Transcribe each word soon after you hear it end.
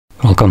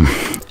Welcome.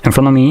 In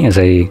front of me is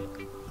a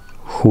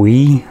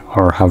Chuwi,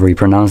 or however you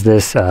pronounce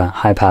this,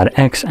 HiPad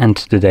X, and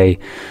today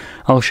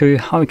I'll show you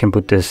how you can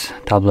put this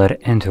tablet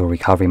into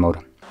recovery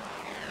mode.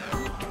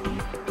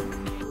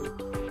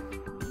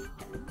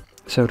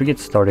 So to get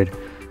started,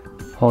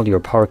 hold your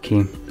power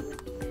key,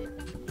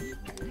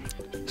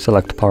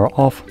 select power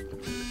off,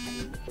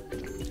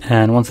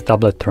 and once the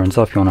tablet turns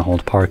off, you want to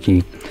hold power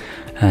key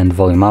and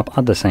volume up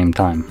at the same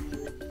time.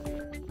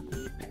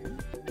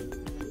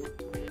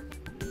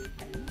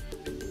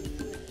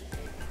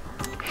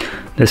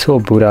 This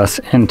will boot us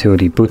into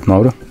the boot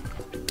mode,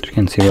 which you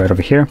can see right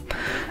over here.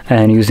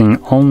 And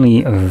using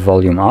only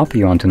volume up,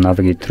 you want to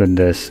navigate through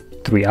these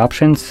three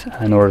options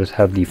in order to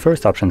have the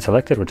first option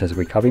selected, which is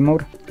recovery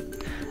mode,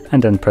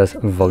 and then press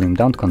volume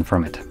down to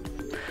confirm it.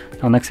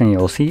 Now next thing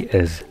you'll see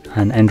is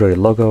an Android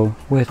logo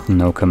with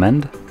no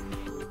command.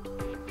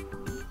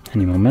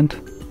 Any moment.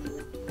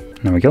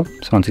 There we go.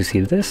 So once you see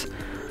this,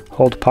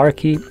 hold power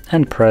key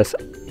and press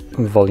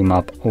volume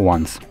up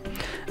once.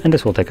 And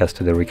this will take us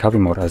to the recovery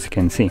mode, as you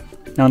can see.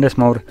 Now in this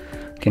mode,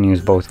 you can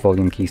use both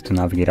volume keys to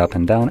navigate up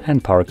and down,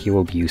 and power key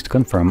will be used to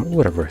confirm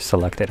whatever is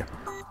selected.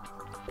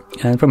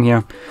 And from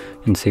here,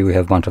 you can see we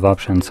have a bunch of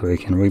options, so we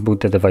can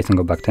reboot the device and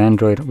go back to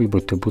Android,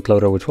 reboot to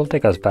bootloader, which will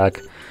take us back.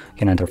 We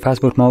can enter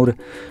fastboot mode,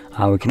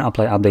 we can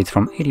apply updates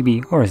from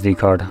ADB or SD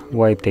card,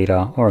 wipe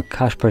data or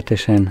cache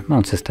partition,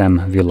 mount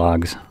system, view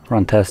logs,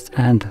 run tests,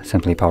 and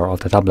simply power off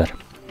the tablet.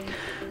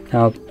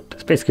 Now,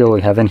 that's basically all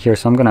we have in here,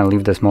 so I'm going to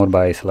leave this mode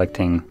by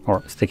selecting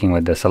or sticking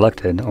with the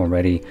selected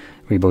already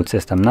reboot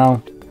system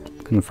now,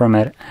 confirm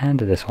it, and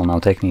this will now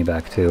take me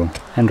back to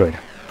Android.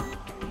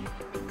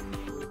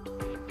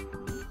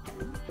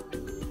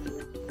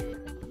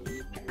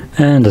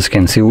 And as you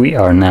can see, we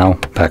are now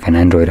back in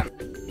Android.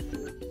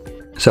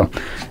 So,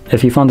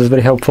 if you found this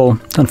very helpful,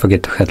 don't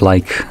forget to hit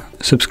like,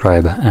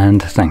 subscribe,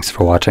 and thanks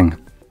for watching.